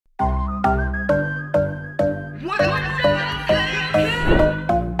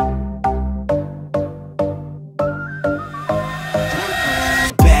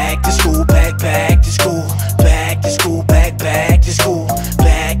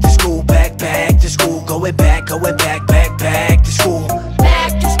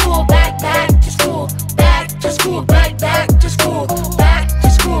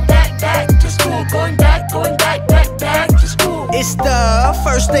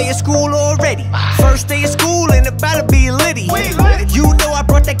day of school already. First day of school and about to be litty. You know I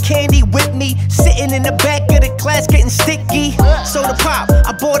brought that candy with me. Sitting in the back of the class getting sticky. Soda pop,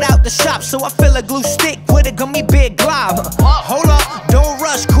 I bought out the shop, so I fill a glue stick with a gummy bear glob. Hold up, don't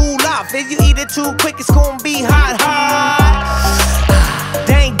rush, cool off. If you eat it too quick, it's gonna be hot.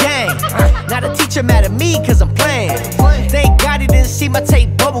 Dang, dang. Now the teacher mad at me cause I'm playing. Thank God he didn't see my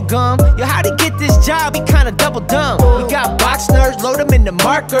tape bubble gum. Yo, how to get this job, he kinda double dumb. We got box nerds, load them in the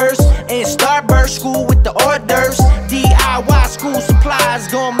markers. And Starburst school with the hors d'oeuvres. DIY school supplies,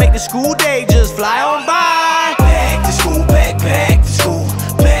 gonna make the school day just fly on by. Back to school, back to school.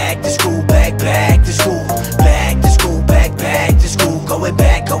 Back to school, back to school. Back to school, back to school. Going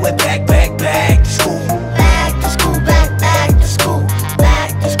back to school. Back to school, back to school.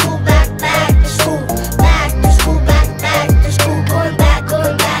 Back to school, back to school. Back to school, going back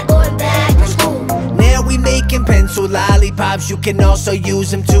to school. Now we making pencil lollipops. You can also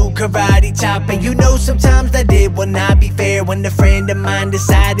use them to karate chop. And you know sometimes that it will not be fair when a friend of mine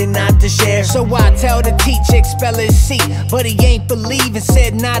decided not to share. So I tell the teacher expel his seat, but he ain't believe and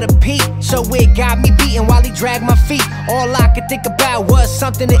said not a peep. So it got me beaten while he dragged my feet. All I could think about was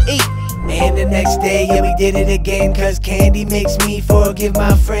something to eat. And the next day, yeah, we did it again. Cause candy makes me forgive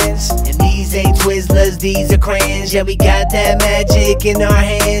my friends. And these ain't Twizzlers, these are crayons. Yeah, we got that magic in our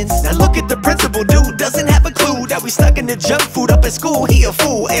hands. Now look at the principal dude, doesn't have a clue that we stuck in the junk food up at school. He a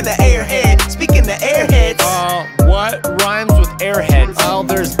fool and an airhead. Speaking of airheads, what rhymes with airheads? Well,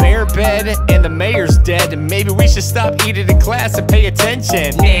 there's bear bed and the mayor's dead. And maybe we should stop eating in class and pay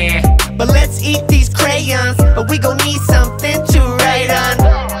attention. Nah. But let's eat these crayons. But we gon' need something to write on.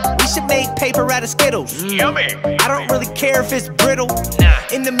 Should make paper out of Skittles. Yummy. I don't really care if it's brittle.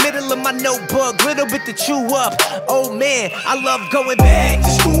 In the middle of my notebook, little bit to chew up. Oh man, I love going back to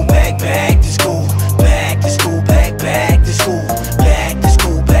school, back to school. Back to school, back to school. Back to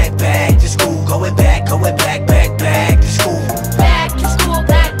school, back to school. Going back to school. Back to school,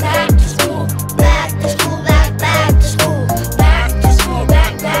 back to school. Back to school, back to school. Back to school,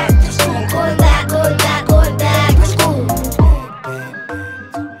 back to school. Going back to school.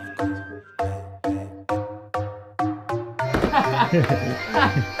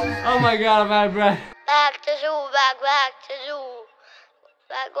 Oh my God, I'm out of breath. Back to zoo, back to zoo.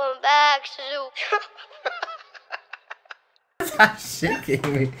 Going back to zoo. Stop shaking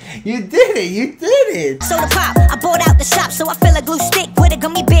me. You did it, you did it. Soda pop, I bought out the shop, so I fill a glue stick with a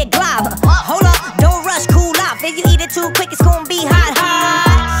gummy bear glob.